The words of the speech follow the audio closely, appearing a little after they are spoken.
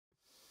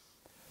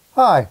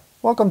Hi,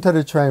 welcome to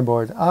the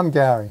Trainboard. I'm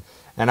Gary.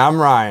 And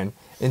I'm Ryan.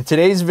 In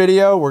today's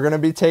video, we're going to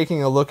be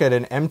taking a look at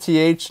an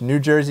MTH New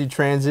Jersey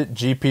Transit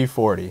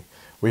GP40.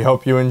 We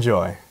hope you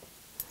enjoy.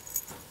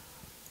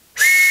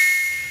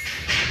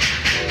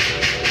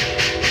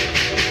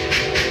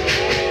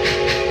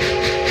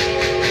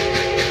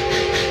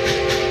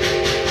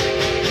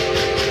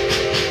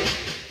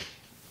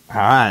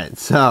 Alright,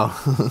 so...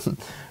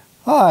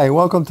 Hi,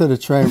 welcome to the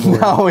Trainboard.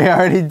 No, we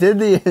already did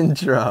the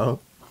intro.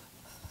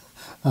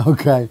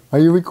 Okay, are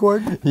you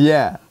recording?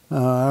 Yeah.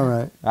 All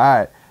right.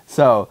 Alright,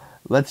 so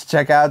let's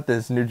check out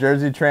this New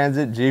Jersey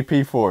Transit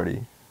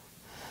GP40.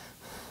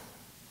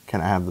 Can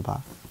I have the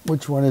box?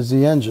 Which one is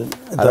the engine? It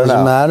I don't doesn't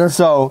know. matter?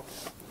 So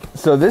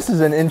this is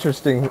an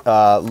interesting...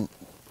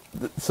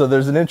 so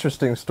there's an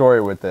interesting story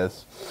with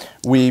this.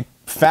 We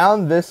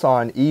found this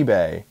on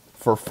eBay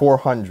for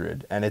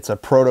 $400, and it's a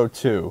Proto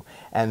 2.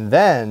 And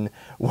then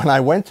when I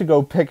went to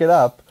go pick it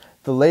up,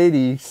 the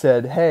lady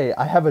said, "Hey,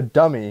 I have a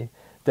dummy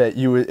that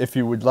if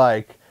you would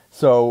like."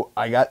 So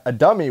I got a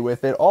dummy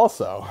with it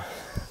also.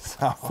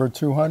 So, for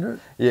 $200?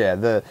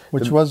 Yeah,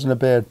 which wasn't a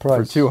bad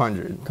price. For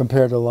 $200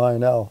 compared to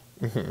Lionel.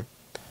 Mm-hmm.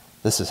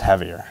 This is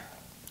heavier.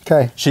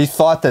 Okay. She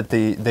thought that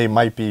they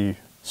might be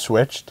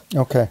switched.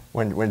 Okay.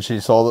 When she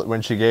sold it,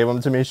 when she gave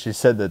them to me, she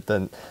said that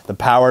the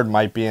powered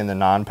might be in the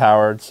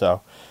non-powered.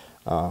 So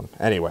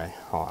anyway,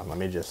 hold on. Let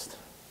me just.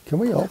 Can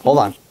we open? Hold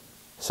on.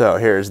 So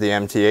here's the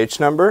MTH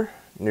number: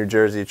 New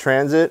Jersey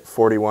Transit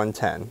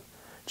 4110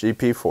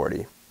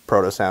 GP40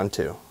 Proto Sound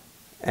 2.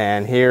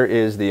 And here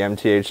is the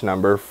MTH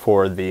number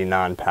for the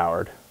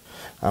non-powered.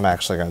 I'm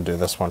actually going to do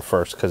this one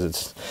first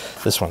because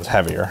this one's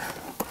heavier.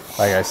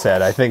 Like I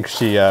said, I think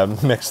she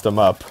mixed them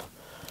up.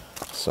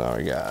 So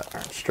we got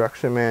our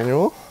instruction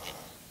manual.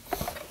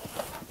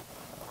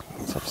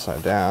 It's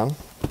upside down.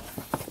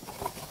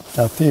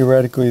 Now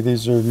theoretically,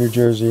 these are New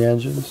Jersey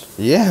engines.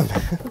 Yeah,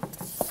 man.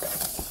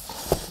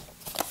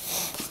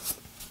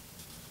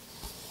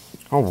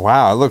 Oh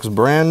wow, it looks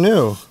brand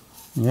new.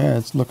 Yeah,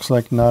 it looks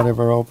like not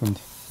ever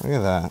opened. Look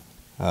at that.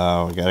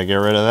 Oh, we gotta get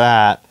rid of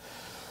that.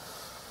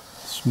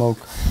 Smoke.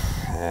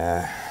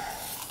 Yeah.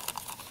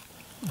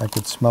 I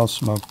could smell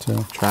smoke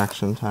too.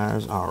 Traction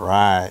tires. All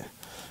right.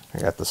 I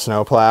got the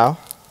snow plow.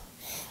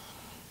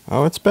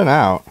 Oh, it's been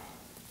out.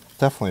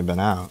 Definitely been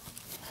out.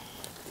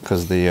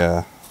 Because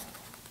the...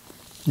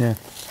 Yeah,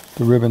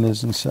 the ribbon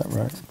isn't set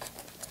right.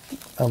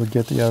 I would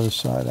get the other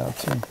side out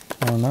too.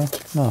 Oh no?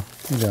 No,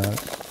 you got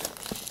it.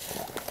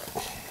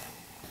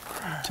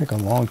 Take a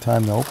long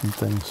time to open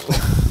things.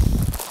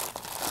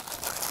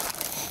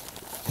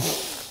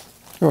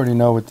 You already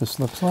know what this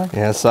looks like?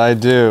 Yes, I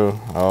do.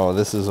 Oh,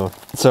 this is a...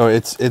 So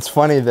it's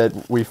funny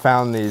that we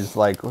found these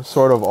like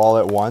sort of all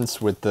at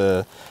once with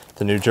the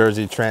New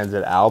Jersey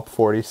Transit Alp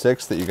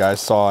 46 that you guys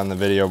saw in the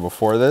video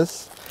before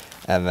this.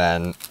 And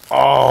then,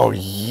 oh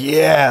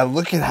yeah,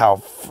 look at how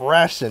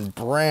fresh and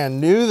brand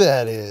new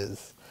that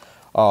is.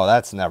 Oh,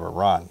 that's never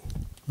run.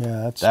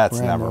 Yeah, that's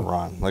never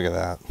run. Look at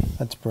that.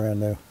 That's brand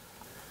new.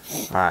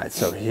 All right,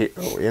 so here,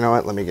 you know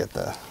what? Let me get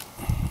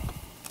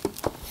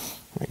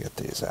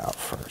these out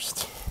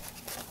first.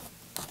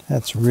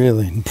 That's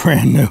really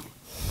brand new.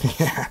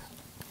 Yeah.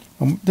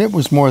 It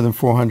was more than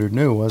 400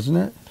 new, wasn't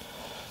it?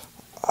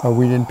 Or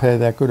we didn't pay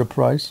that good a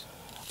price?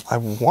 I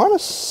want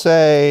to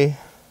say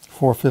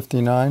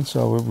 459.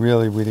 So we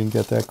didn't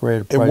get that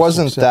great a price. It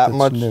wasn't that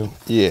much. New.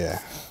 Yeah,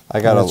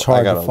 I got. It's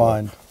hard to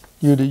find.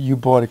 You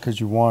bought it because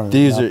you wanted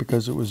it, not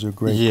because it was a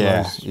great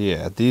price.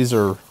 Yeah, these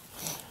are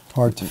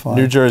hard to find.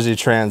 New Jersey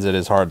Transit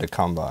is hard to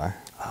come by.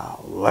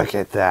 Oh, look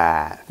at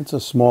that. It's a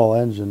small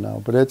engine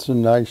now, but it's a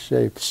nice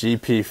shape.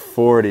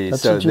 GP40.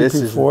 That's so a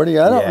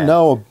GP40? I don't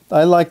know.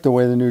 I like the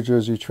way the New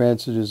Jersey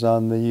Transit is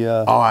on the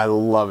oh, I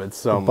love it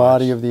so much.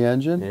 Body of the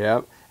engine.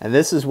 Yep. And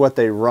this is what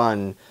they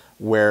run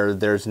where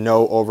there's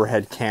no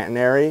overhead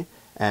catenary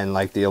and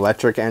like the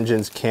electric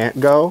engines can't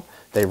go.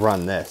 They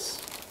run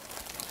this.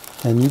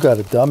 And you got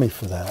a dummy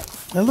for that.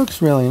 It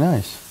looks really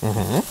nice.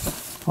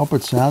 Mm-hmm. Hope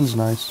it sounds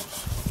nice.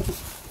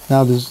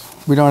 Now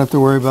we don't have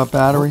to worry about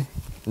battery?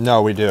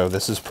 No, we do.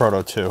 This is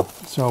Proto 2.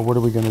 So what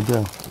are we going to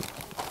do?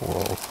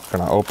 We're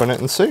going to open it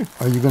and see.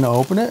 Are you going to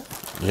open it?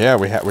 Yeah,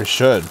 we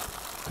should.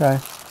 Okay.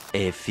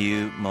 A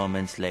few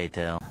moments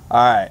later.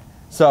 All right.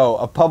 So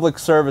a public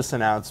service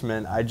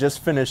announcement. I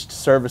just finished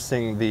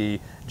servicing the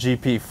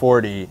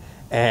GP40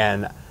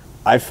 and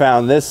I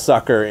found this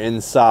sucker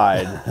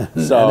inside.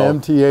 So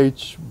an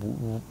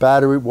MTH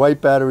battery, white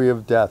battery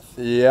of death.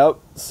 Yep.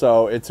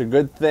 So it's a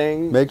good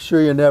thing. Make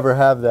sure you never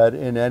have that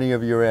in any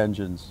of your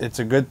engines. It's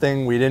a good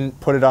thing we didn't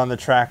put it on the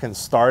track and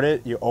start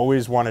it. You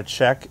always want to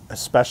check,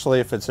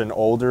 especially if it's an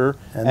older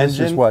engine. And this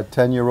is what,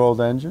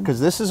 10-year-old engine? Because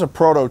this is a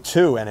Proto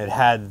 2 and it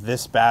had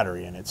this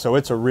battery in it. So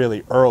it's a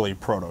really early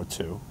Proto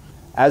 2.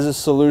 As a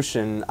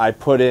solution, I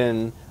put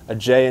in a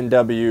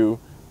J&W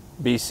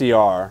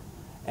BCR.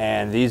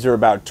 And these are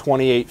about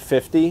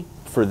 2850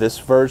 for this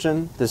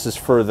version. This is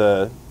for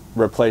the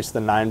replace the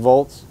 9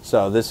 volts.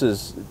 So this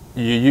is,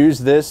 you use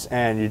this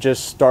and you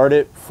just start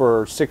it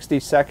for 60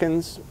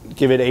 seconds,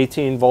 give it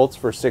 18 volts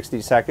for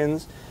 60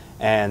 seconds,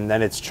 and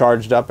then it's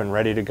charged up and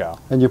ready to go.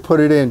 And you put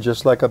it in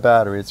just like a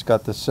battery. It's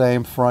got the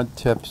same front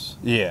tips.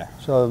 Yeah.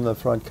 Show them the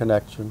front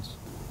connections.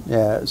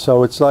 Yeah,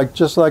 so it's like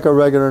just like a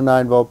regular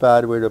 9-volt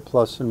battery with a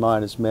plus and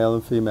minus, male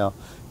and female.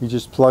 You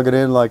just plug it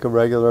in like a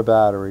regular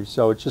battery.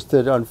 So it's just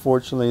that,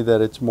 unfortunately,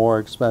 that it's more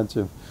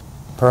expensive.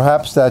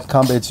 Perhaps that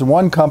company, it's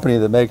one company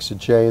that makes a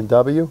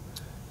J&W,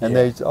 and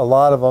Yeah. a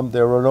lot of them,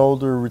 they're an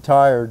older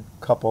retired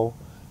couple,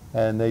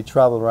 and they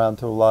travel around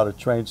to a lot of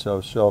train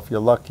shows. So if you're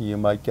lucky, you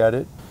might get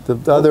it. The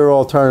other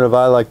alternative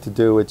I like to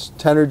do, it's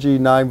Tenergy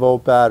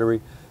 9-volt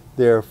battery.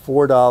 They're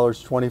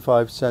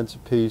 $4.25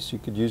 a piece. You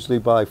could usually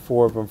buy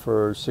 4 of them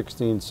for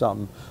 16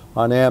 something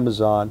on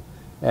Amazon,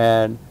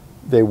 and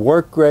they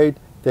work great.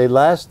 They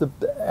last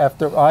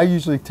after. I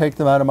usually take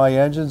them out of my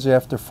engines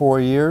after 4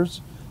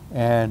 years,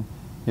 and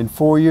in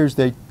 4 years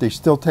they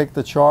still take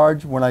the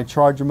charge. When I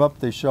charge them up,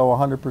 they show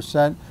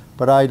 100%,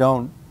 but I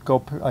don't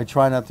go. I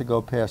try not to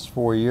go past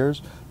 4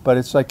 years. But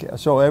it's like,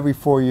 so every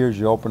 4 years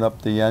you open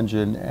up the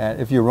engine,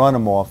 and if you run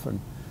them often,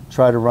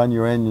 try to run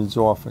your engines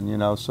often, you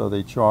know, so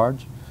they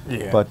charge.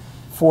 Yeah. But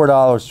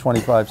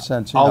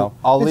 $4.25, you know,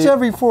 it's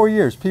every 4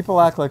 years. People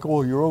act like,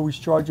 oh, you're always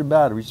charging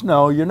batteries.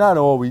 No, you're not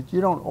always.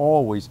 You don't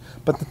always.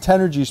 But the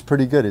Tenergy is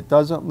pretty good. It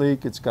doesn't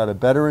leak. It's got a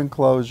better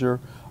enclosure.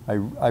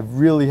 I've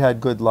really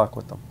had good luck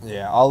with them.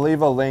 Yeah, I'll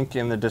leave a link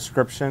in the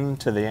description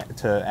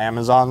to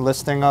Amazon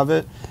listing of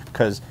it,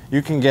 because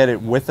you can get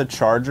it with a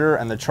charger,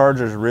 and the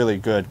charger is really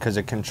good because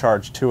it can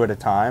charge 2 at a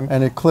time.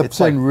 And it clips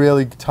in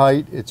really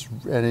tight.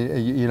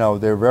 You know,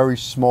 they're very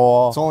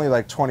small. It's only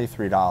like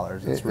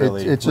 $23. It's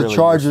really it's really a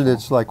charger useful.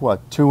 that's like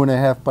what,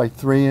 2.5 by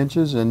 3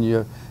 inches, and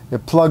it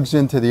plugs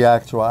into the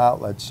actual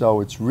outlet,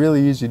 so it's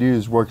really easy to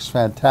use. Works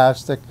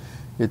fantastic.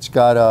 It's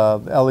got a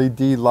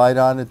LED light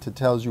on it that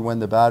tells you when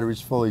the battery's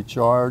fully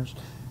charged,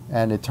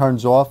 and it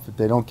turns off.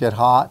 They don't get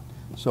hot,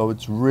 so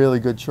it's really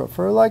good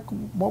for like,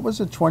 what was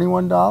it,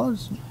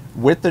 $21?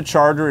 With the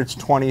charger, it's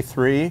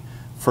 23.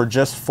 For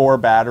just 4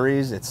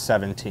 batteries, it's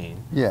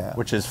 17. Yeah.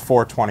 Which is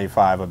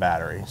 $4.25 a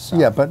battery. So.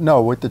 Yeah, but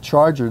no, with the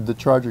charger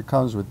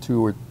comes with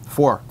 2 or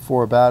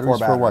 4 batteries.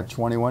 For what,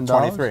 $21?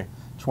 23.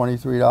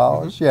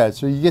 $23. Yeah,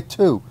 so you get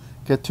 2.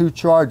 Get 2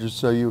 chargers,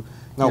 so you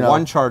No, you know,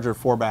 1 charger,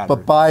 4 batteries.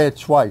 But buy it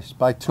twice.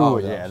 Buy 2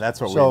 of them. Yeah, that's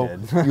what so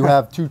we did. you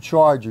have 2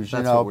 chargers,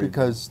 you know,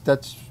 because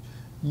that's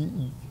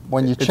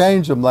when you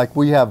change them. Like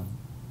we have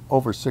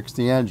over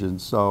 60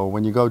 engines, so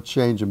when you go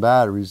changing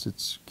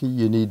batteries,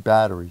 you need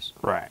batteries.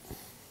 Right.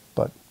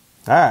 But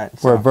all right.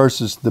 Where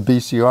versus the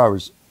BCR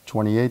is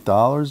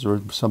 $28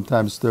 or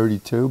sometimes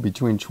 $32,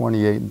 between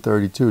 $28 and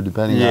 $32,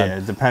 depending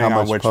on depending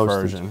on which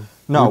postage. version.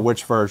 No,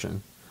 which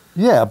version.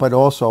 Yeah, but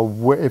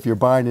also if you're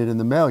buying it in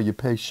the mail, you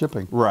pay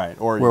shipping. Right.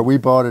 Or where we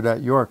bought it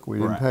at York, we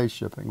didn't pay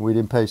shipping. We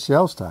didn't pay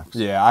sales tax.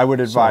 Yeah, I would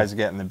advise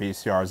getting the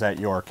BCRs at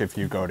York if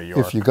you go to York.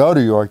 If you go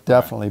to York,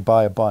 definitely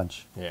buy a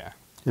bunch. Yeah.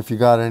 If you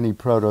got any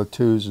Proto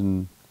 2s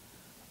and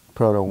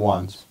Proto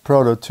 1s.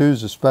 Proto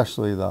 2s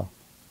especially, though.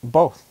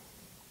 Both.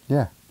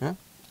 Yeah. Yeah.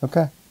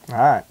 Okay. All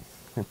right.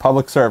 A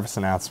public service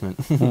announcement.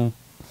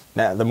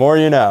 Now, the more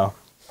you know.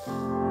 I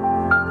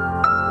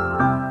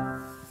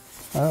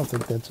don't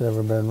think that's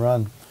ever been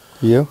run.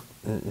 You?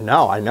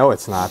 No, I know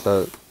it's not.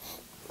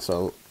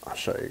 So I'll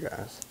show you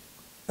guys.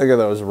 Look at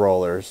those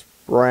rollers.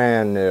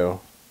 Brand new.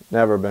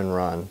 Never been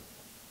run.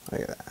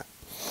 Look at that.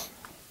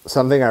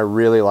 Something I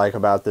really like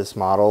about this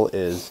model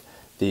is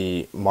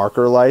the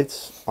marker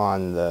lights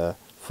on the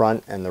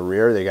front and the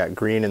rear. They got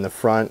green in the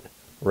front,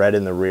 red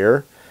in the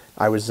rear.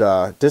 I was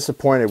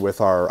disappointed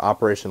with our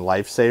Operation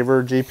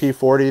Lifesaver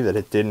GP40 that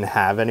it didn't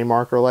have any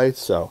marker lights,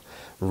 so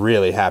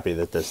really happy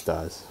that this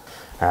does.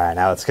 All right,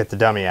 now let's get the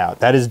dummy out.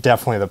 That is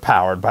definitely the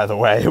powered, by the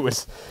way.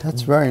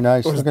 That's very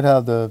nice. Look at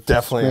how the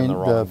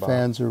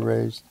fans are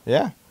raised.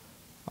 Yeah,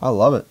 I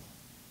love it.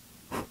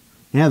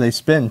 Yeah, they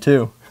spin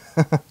too.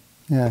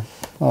 Yeah,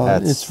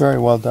 well, it's very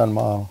well done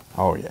model.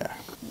 Oh yeah.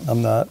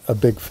 I'm not a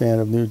big fan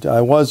of I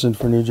wasn't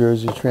for New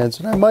Jersey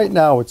Transit. I might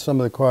now with some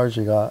of the cars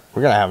you got.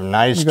 We're gonna have a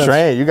nice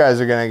train. You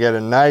guys are gonna get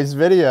a nice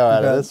video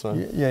out of this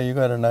one. Yeah, you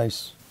got a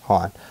nice.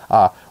 Hold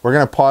on. We're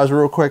gonna pause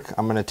real quick.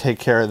 I'm gonna take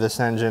care of this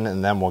engine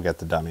and then we'll get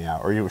the dummy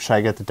out. Or should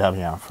I get the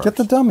dummy out first? Get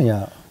the dummy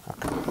out.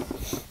 Okay.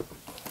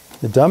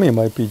 The dummy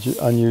might be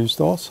unused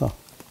also.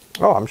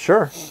 Oh, I'm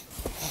sure.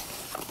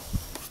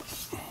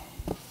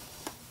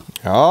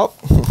 Oh.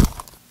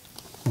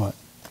 What?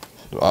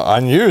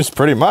 Unused,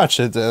 pretty much.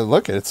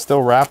 Look, it's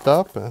still wrapped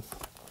up.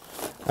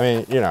 I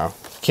mean, you know,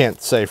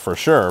 can't say for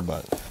sure,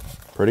 but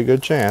pretty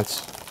good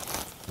chance.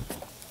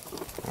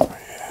 Oh,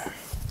 yeah.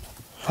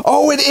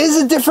 Oh, it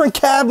is a different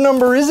cab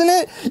number, isn't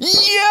it?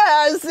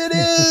 Yes, it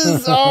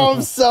is. Oh,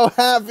 I'm so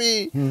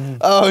happy.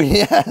 Oh,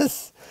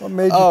 yes. What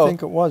made you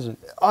think it wasn't?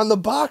 On the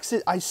box,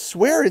 I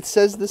swear it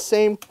says the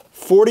same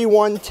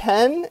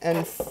 4110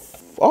 and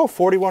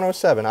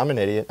 4107. I'm an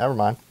idiot. Never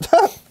mind.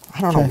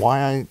 I don't know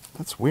why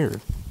that's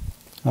weird.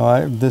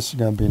 Oh, this is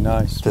going to be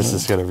nice. This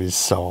is going to be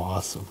so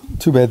awesome.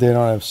 Too bad they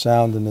don't have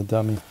sound in the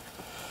dummy.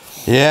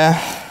 Yeah.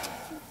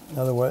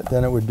 Otherwise,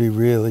 then it would be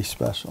really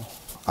special.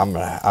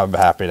 I'm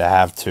happy to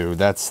have two.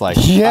 That's like,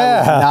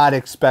 Yeah. I was not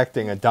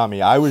expecting a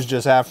dummy. I was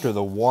just after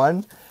the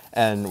one,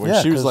 and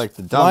when she was 'cause like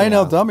the dummy.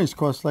 Lionel dummies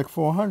cost like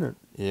 $400.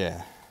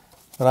 Yeah.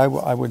 But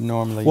I would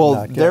normally Well,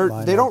 not get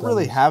Lionel they don't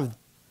really dummies. have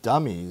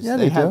dummies. Yeah,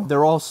 they do.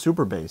 They're all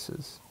super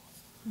bases.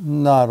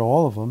 Not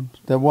all of them.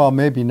 Well,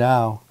 maybe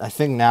now. I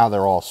think now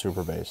they're all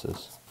super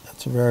bases.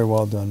 That's a very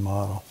well done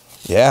model.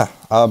 Yeah,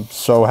 I'm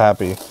so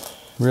happy.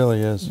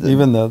 Really is.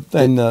 Even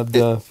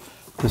the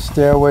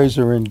stairways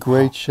are in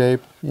great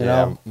shape. You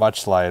know.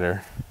 Much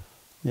lighter.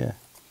 Yeah,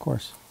 of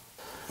course.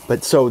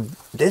 But so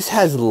this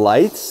has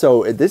lights.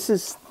 So this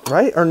is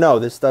right, or no?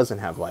 This doesn't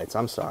have lights.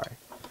 I'm sorry.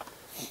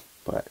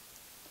 But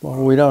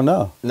Well, we don't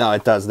know. no,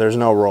 it does. There's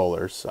no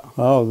rollers. So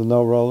Oh, the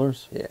no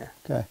rollers. yeah.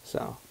 Okay.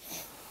 So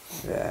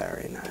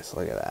very nice.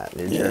 Look at that.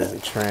 New Jersey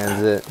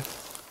Transit.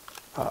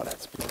 Oh,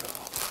 that's beautiful.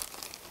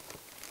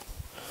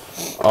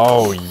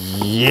 Oh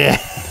yeah.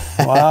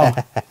 Wow.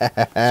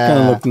 It's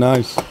gonna look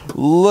nice.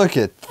 Look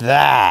at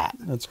that.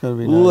 That's gonna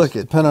be nice. Look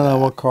at depending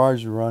on what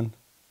cars you run.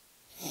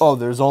 Oh,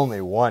 there's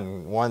only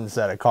one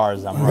set of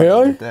cars I'm running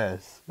Really? with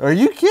this. Are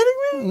you kidding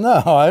me?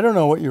 No, I don't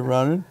know what you're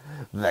running.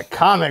 The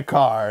Comet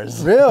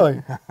Cars.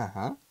 Really?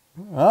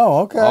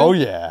 Oh, okay. Oh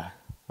yeah.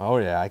 Oh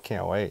yeah. I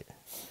can't wait.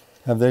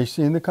 Have they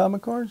seen the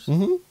Comet Cars?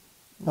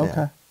 Mm-hmm. Okay.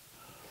 Yeah.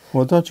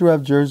 Well, don't you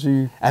have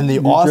Jersey And the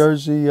New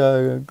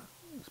Jersey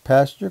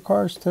passenger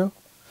cars too?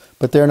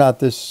 But they're not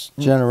this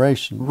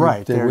generation.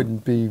 Right, They they're-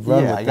 wouldn't be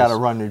run Yeah, with I got to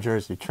this. run New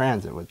Jersey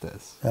Transit with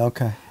this.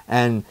 Okay.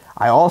 And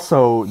I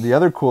also, the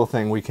other cool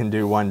thing we can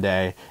do one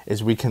day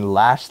is we can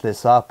lash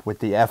this up with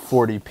the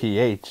F40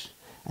 PH,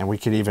 and we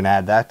could even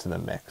add that to the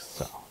mix.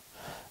 So,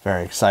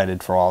 very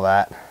excited for all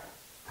that.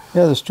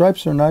 Yeah, the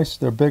stripes are nice.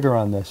 They're bigger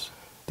on this.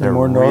 They're They're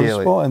more really-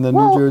 noticeable, and the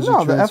Well, New Jersey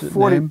no, the Transit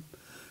F40 name.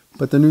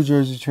 But the New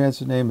Jersey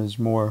Transit name is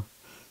more,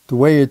 the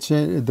way it's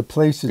in, the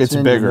place it's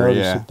in, bigger, you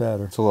notice yeah. it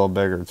better. It's a little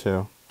bigger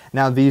too.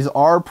 Now these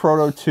are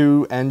Proto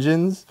 2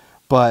 engines,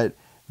 but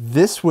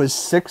this was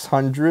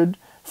 $600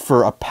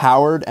 for a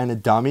powered and a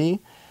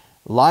dummy.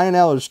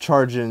 Lionel is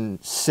charging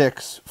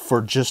 $600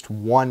 for just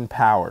one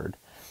powered.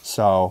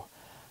 So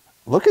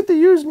look at the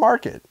used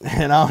market.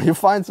 You know, you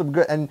find some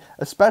good, and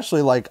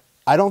especially like,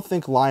 I don't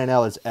think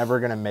Lionel is ever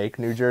going to make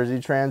New Jersey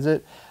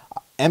Transit.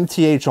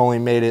 MTH only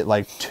made it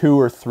like 2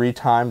 or 3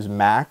 times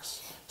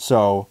max.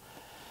 So,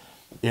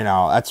 you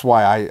know, that's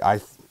why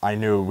I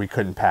knew we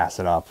couldn't pass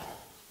it up.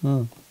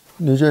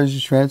 New Jersey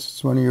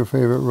Transit's one of your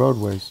favorite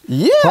roadways.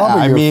 Yeah,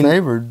 Probably I your mean,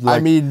 favorite. Like I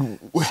mean,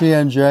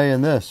 CNJ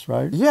and this,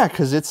 right? yeah,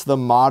 because it's the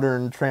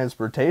modern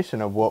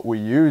transportation of what we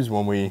use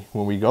when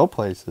we go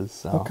places.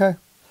 So. Okay.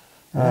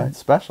 Yeah, All right. it's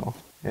special.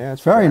 Yeah,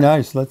 it's Very great.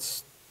 nice.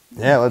 Let's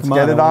Yeah, come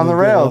get it I on the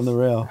wanna get rails. on the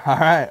rail. All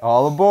right,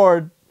 all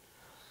aboard.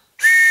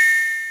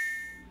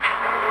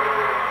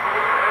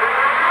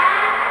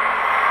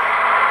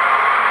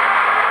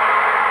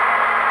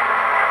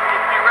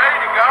 You ready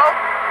to go?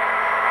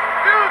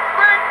 2,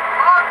 3,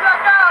 on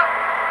deck out.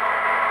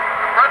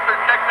 Compressor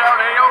checks out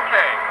A-OK.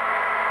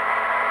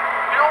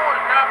 Fuel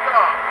is topped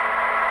off.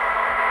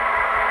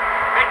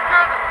 Make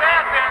sure the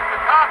stand fans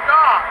are topped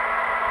off.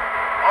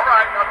 All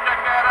right, I'll check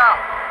that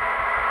out.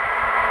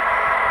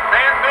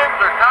 Fan fins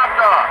are topped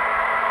off.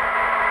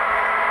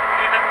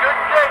 She's in good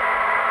shape.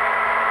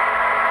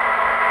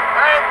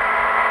 Thanks.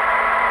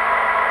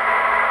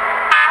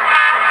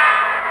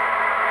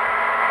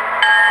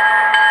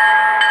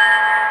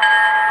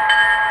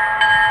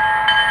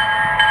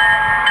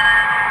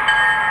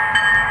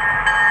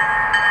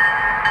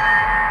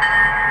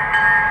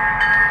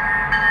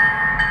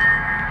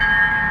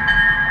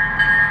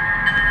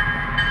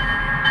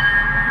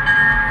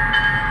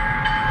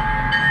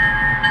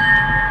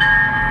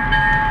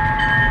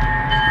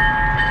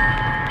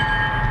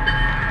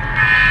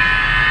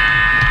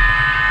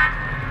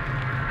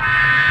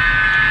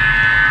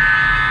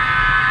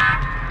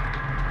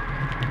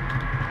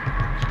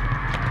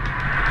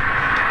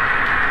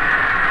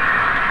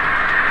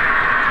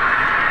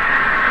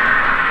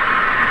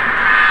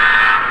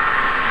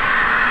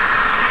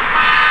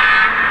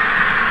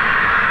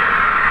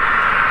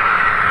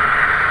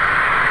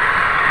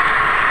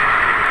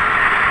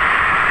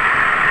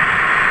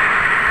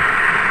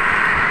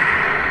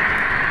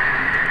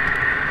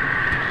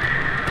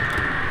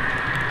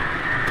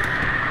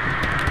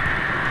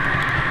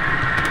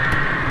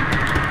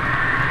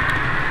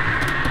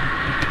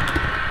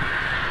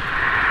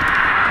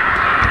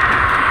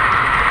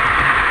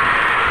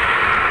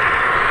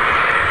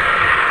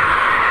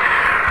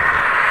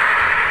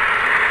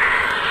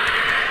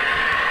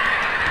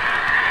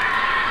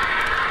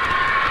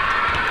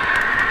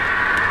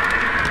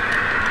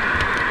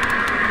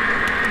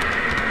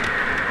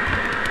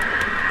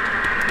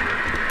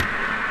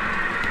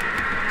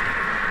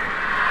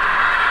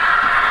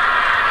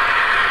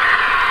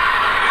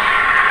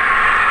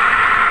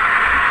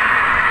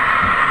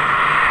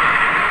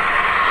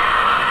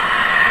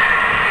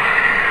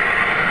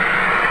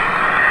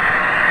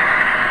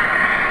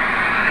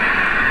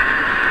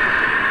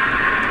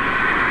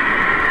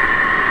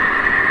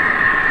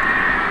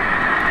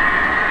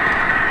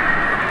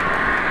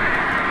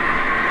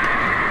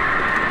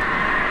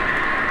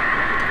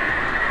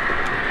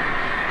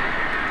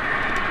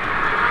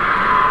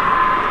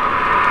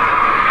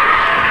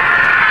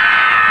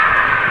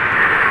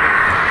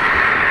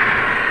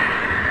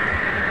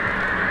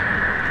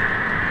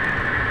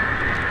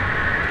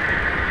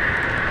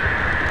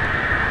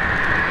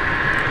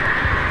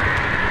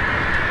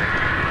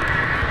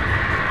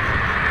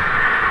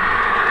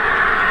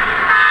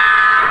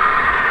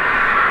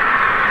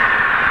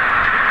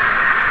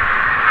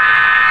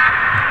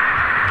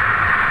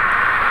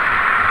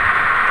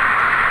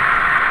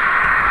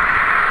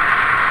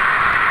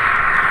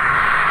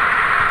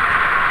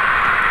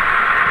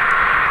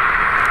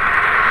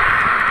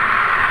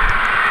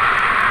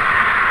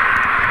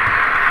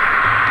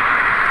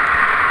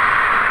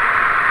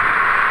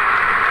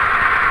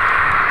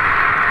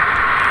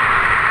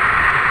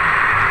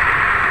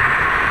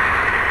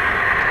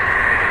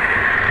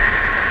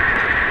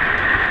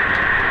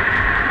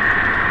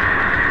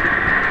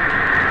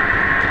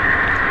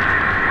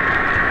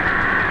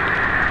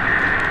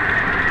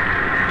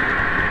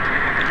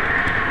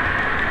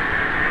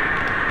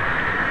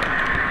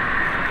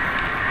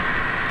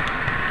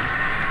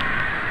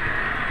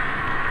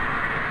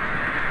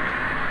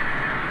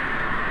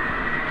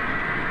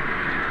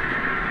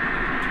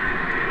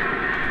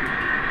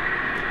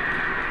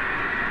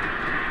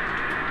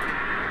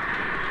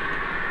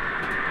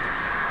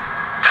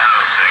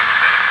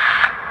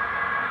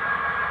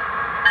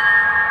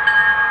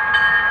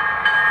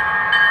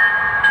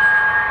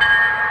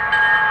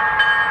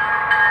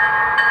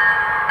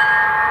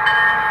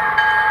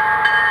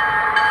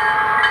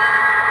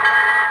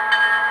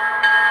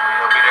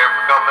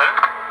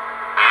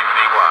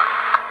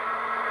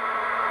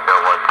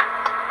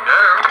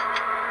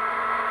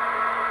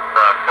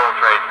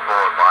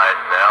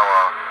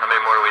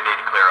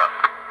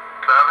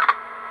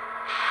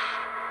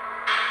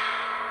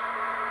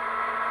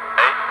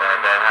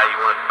 and how you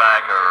want it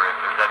back, or if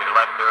there's any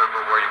left over,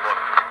 where you want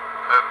it.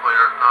 Hopefully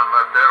there's none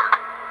left over.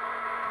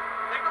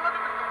 Take a look at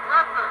the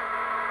compressor.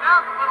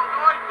 Sounds a little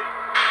noisy.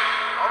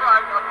 All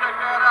right, I'll check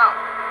that out.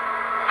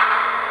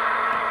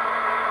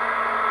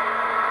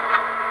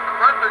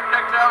 Compressor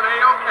checked out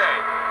A-OK.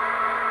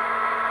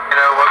 You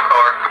know what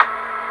car?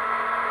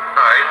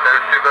 All right,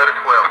 there's 2 out of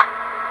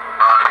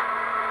 12. Alright.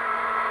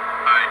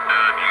 Alright, do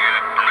you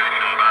get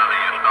permission by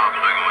the stop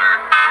signal there?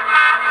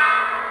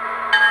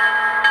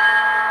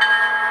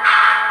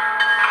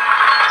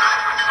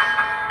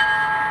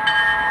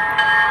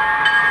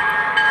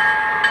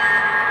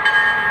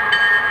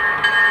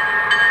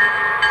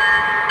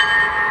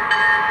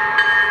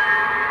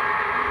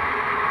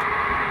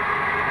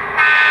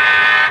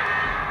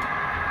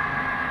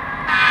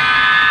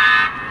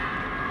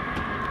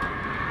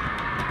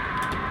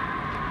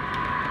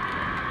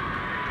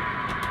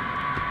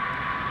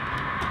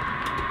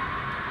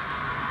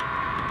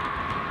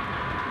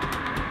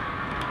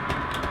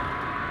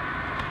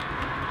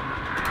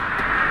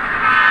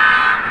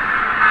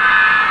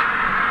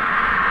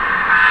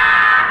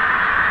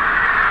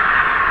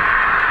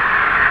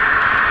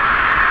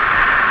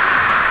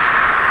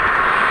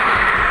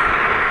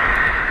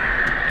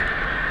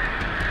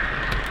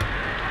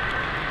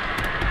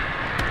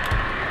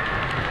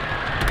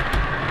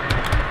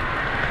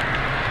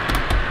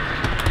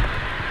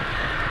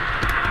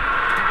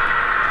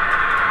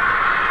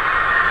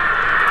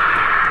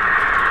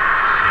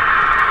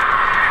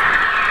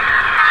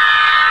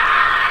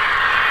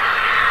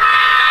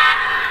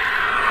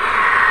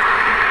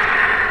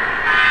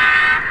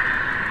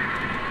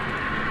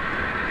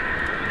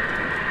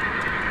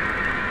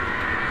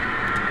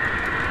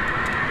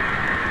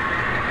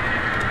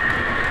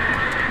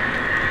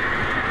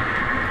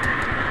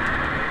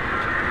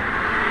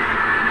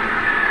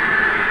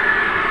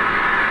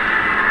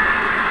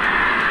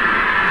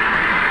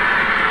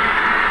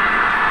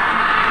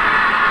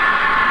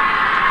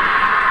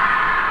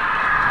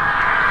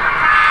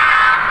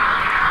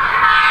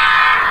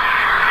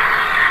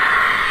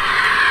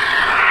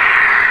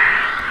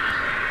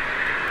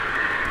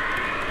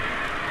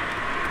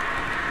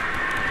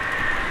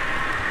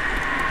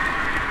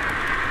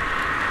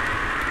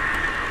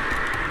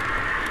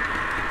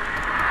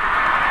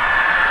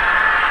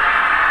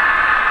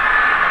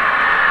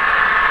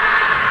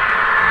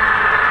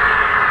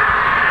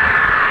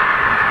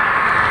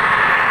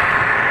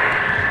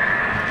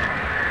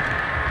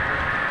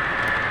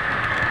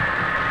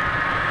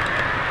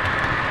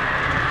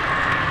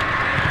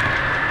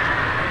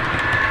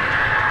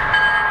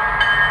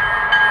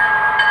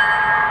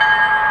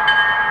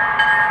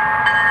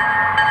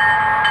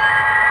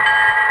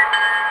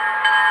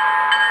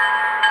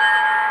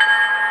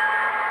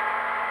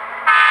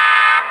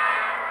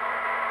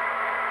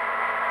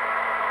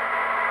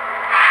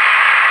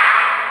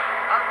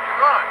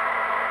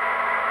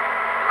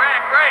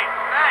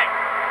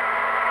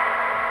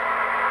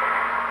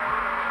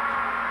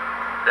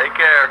 Take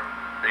care.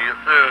 See you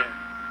soon.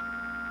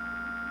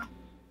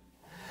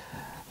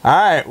 All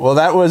right, well,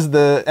 that was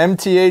the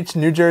MTH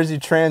New Jersey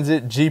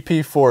Transit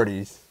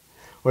GP40s.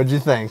 What'd you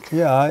think?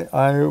 Yeah,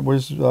 I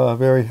was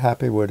very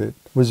happy with it.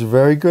 It was a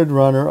very good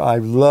runner. I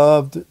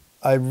like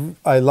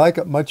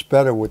it much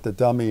better with the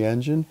dummy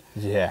engine.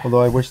 Yeah.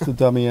 Although I wish the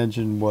dummy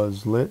engine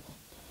was lit.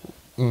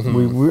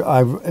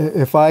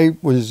 Mm-hmm.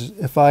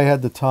 If I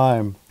had the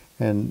time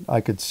and I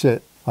could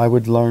sit, I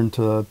would learn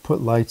to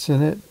put lights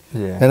in it.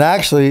 Yeah. And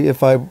actually,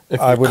 I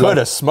would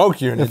a smoke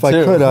unit if too. I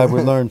could, I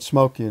would learn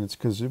smoke units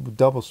because it would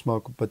double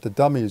smoke. But the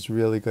dummy is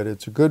really good.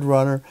 It's a good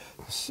runner.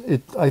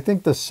 I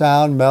think the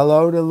sound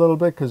mellowed a little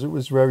bit because it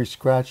was very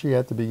scratchy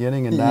at the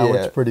beginning, and now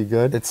it's pretty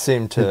good. It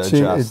seemed to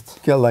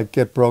adjust.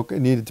 It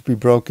needed to be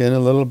broke in a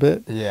little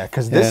bit. Yeah,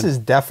 because this is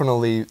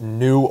definitely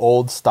new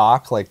old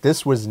stock. Like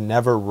this was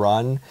never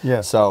run.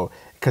 Yeah. So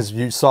because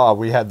you saw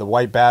we had the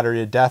white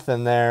battery of death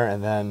in there,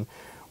 and then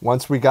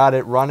once we got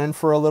it running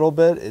for a little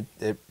bit,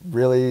 it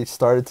really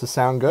started to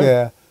sound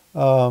good.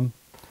 Yeah.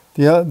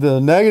 The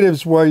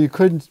negatives were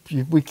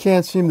we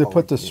can't seem to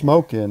put the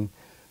smoke in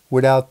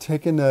without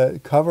taking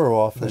the cover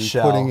off and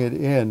putting it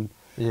in.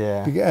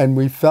 Yeah. And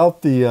we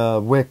felt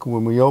the wick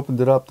when we opened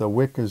it up. The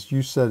wick, as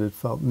you said, it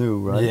felt new,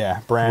 right?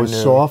 Yeah, brand new. It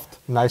was soft,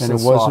 nice and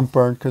it wasn't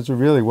burnt because it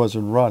really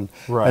wasn't run.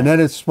 Right. And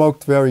then it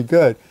smoked very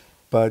good.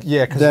 But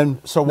yeah,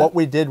 so what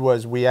we did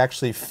was we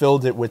actually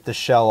filled it with the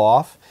shell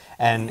off,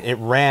 and it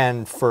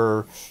ran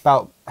for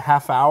about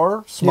half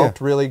hour,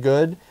 smoked really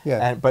good.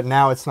 Yeah. But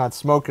now it's not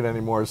smoking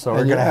anymore, so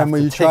we're gonna have to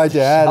take the shell off. And when you tried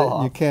to add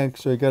it, you can't.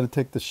 So you got to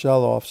take the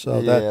shell off.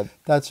 So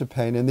that's a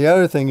pain. And the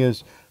other thing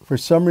is, for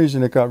some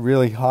reason, it got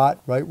really hot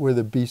right where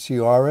the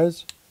BCR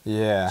is.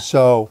 Yeah.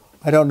 So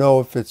I don't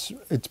know if it's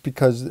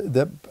because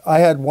I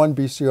had one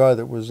BCR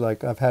that was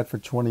like I've had for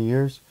 20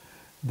 years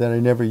that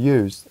I never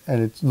used,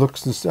 and it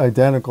looks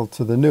identical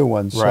to the new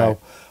one. So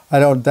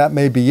that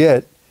may be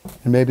it.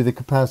 And maybe the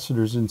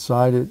capacitors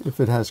inside it, if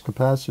it has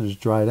capacitors,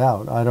 dried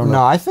out. I don't know.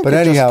 No, I think. But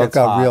anyhow, it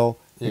got hot.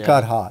 It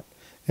got hot.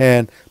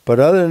 But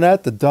other than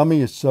that, the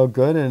dummy is so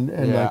good, and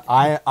Yeah,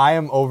 like, I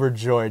am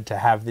overjoyed to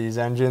have these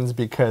engines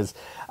because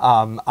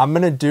I'm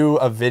going to do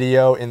a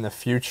video in the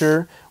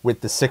future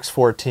with the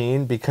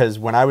 614, because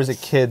when I was a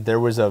kid, there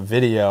was a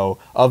video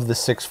of the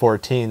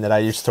 614 that I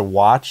used to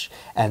watch,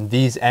 and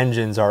these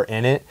engines are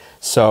in it.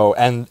 So,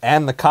 and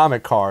the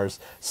Comet Cars.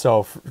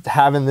 So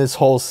having this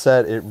whole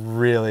set, it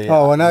really...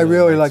 oh, and I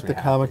really like makes the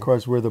me Comet happy.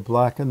 Cars where the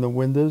black in the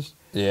windows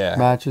Yeah.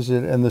 matches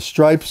it, and the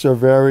stripes are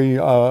very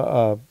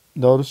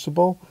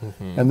noticeable.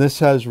 And this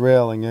has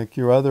railing. Like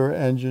your other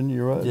engine,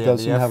 Yeah,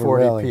 doesn't the have a F40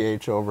 railing.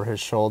 PH over his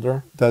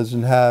shoulder.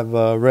 Doesn't have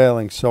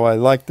railing, so I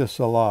like this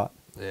a lot.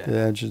 Yeah. The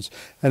engines,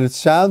 and it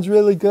sounds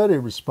really good. It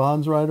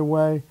responds right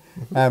away,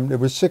 and it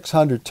was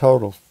 600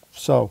 total.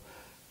 So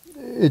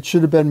it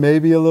should have been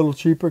maybe a little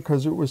cheaper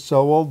because it was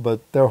so old,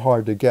 but they're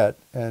hard to get.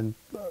 And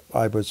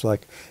I was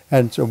like,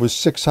 and so it was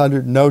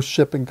 600, no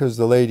shipping because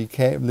the lady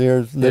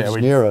lives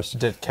we near us.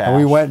 did cash. And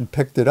we went and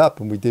picked it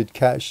up, and we did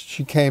cash.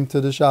 She came to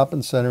the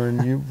shopping center,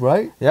 and you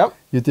right? Yep.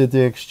 You did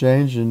the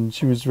exchange, and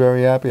she was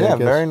very happy. I Yeah,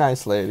 guess. very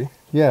nice lady.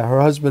 Yeah,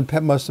 her husband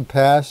must have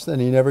passed,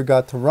 and he never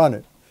got to run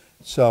it.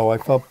 So I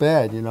felt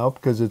bad,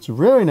 because it's a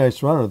really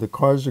nice runner. The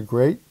cars are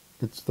great.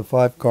 It's the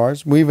 5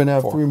 cars. We even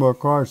have 3 more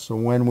cars, so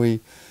when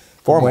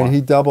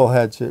he double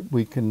heads it,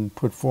 we can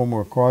put 4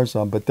 more cars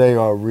on. But they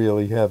are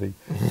really heavy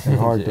and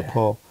hard to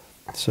pull.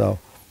 So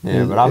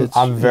yeah, but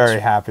I'm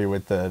very happy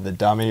with the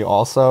dummy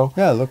also.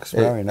 Yeah, it looks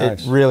very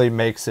nice. It really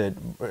makes it.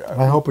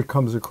 I hope it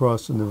comes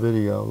across in the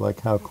video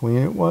like how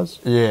clean it was.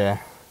 Yeah.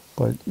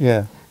 But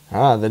yeah.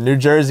 The New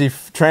Jersey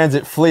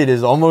Transit fleet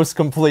is almost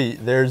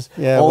complete. There's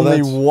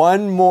only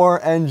one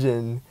more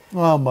engine.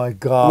 Oh my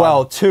God.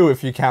 Well, 2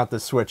 if you count the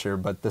switcher,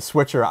 but the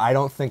switcher I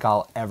don't think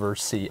I'll ever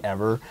see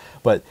ever.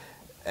 But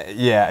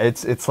yeah,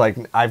 it's like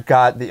I've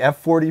got the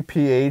F40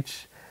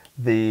 PH,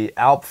 the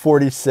Alp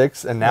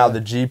 46, and now the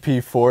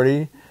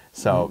GP40.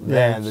 So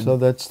man, so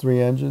that's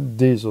 3 engines,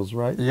 diesels,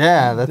 right?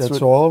 Yeah,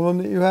 that's all of them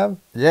that you have.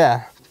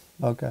 Yeah.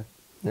 Okay.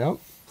 Yep.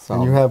 So.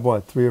 And you have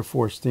what, 3 or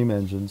 4 steam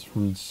engines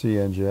from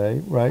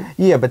CNJ, right?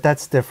 Yeah, but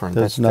that's different.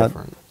 That's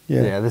different.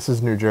 Yeah. Yeah, this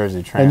is New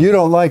Jersey Transit. And you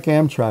don't like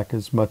Amtrak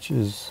as much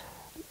as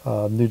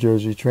New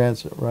Jersey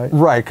Transit, right?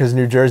 Right, because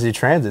New Jersey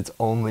Transit's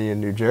only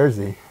in New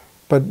Jersey.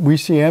 But we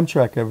see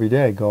Amtrak every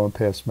day going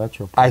past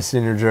Metro. I see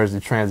New Jersey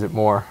Transit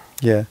more.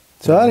 Yeah.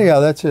 So anyhow,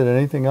 that's it.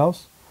 Anything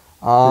else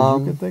that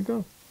you can think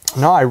of?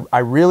 No, I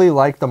really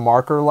like the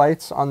marker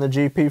lights on the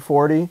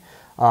GP40.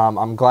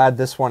 I'm glad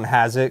this one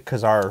has it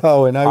because our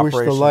and I wish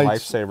the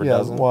lights, Lifesaver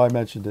doesn't. Well, I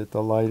mentioned it,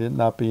 the light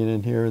not being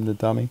in here in the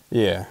dummy.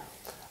 Yeah.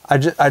 I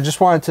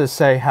just wanted to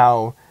say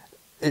how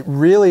it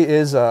really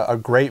is a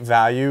great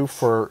value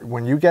for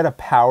when you get a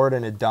powered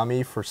and a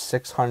dummy for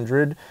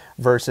 $600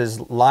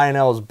 versus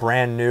Lionel's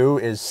brand new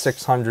is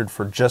 $600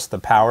 for just the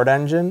powered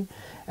engine.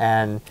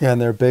 And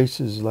their base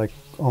is like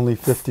only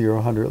 50 or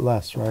 100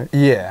 less, right?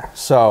 Yeah.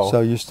 So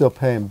you're still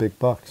paying big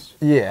bucks.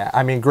 Yeah.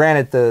 I mean,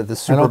 granted, the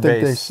super I don't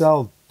think base, they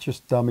sell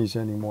just dummies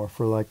anymore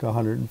for like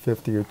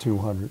 150 or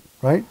 200,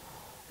 right?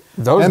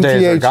 Those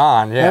days are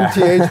gone, yeah.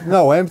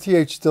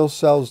 MTH still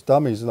sells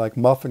dummies. Like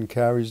Muffin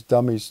carries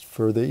dummies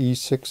for the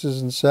E6s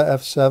and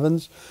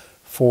F7s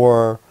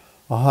for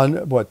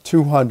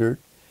 200,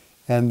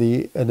 and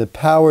the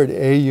powered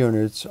A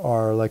units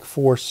are like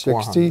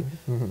 460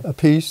 a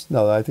piece.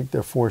 No, I think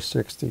they're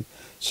 460.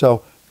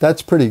 So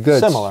that's pretty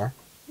good. Similar.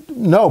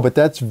 No, but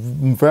that's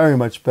very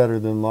much better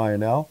than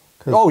Lionel.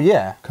 Oh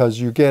yeah. Because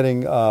you're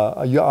getting.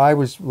 I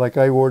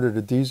ordered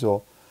a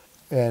diesel.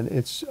 And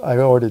I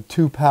ordered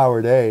 2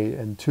 powered A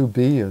and 2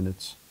 B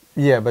units.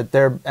 Yeah, but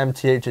their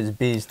MTH's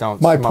Bs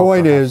don't. My smoke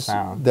point or have is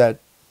sound. that,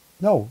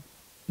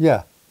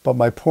 but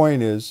my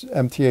point is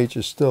MTH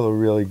is still a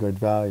really good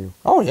value.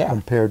 Oh yeah.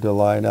 Compared to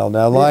Lionel.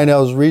 Now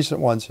Lionel's recent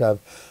ones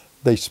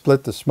they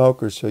split the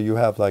smokers, so you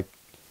have like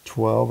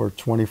 12 or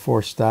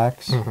 24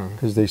 stacks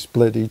because they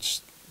split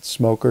each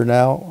smoker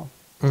now.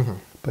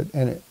 But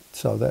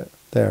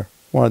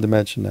wanted to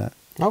mention that.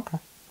 Okay.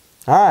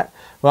 All right.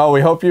 Well,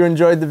 we hope you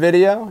enjoyed the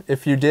video.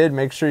 If you did,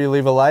 make sure you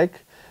leave a like.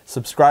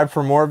 Subscribe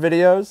for more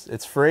videos.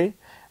 It's free.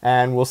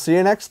 And we'll see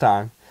you next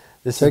time.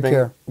 This has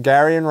been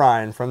Gary and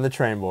Ryan from the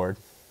Trainboard.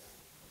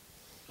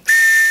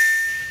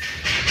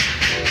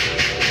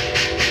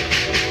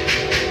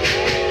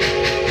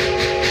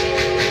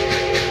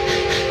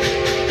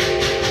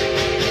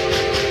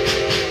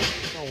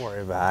 Don't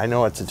worry about it. I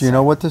know what to say. Do you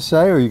know what to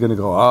say, or are you going to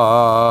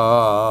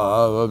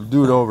go,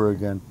 do it over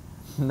again?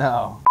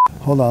 No.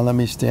 Hold on, let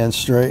me stand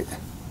straight.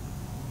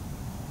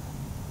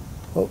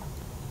 Oh,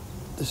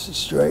 this is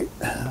straight.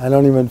 I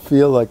don't even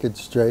feel like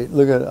it's straight.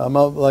 Look at it, I'm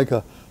up like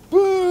a...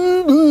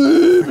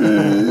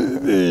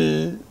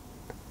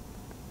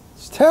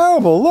 It's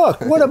terrible,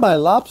 look. What am I,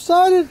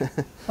 lopsided?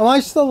 Am I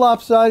still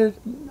lopsided?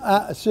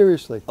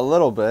 Seriously. A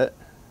little bit.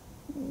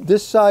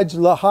 This side's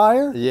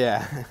higher?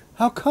 Yeah.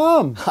 How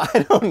come?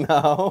 I don't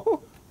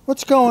know.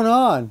 What's going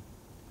on?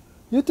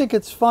 You think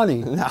it's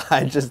funny? No,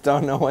 I just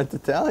don't know what to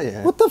tell you.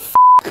 What the f***?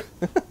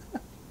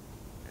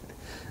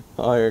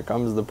 Oh, here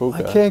comes the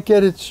puka. I can't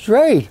get it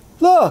straight.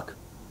 Look,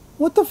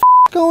 what the f***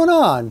 is going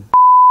on?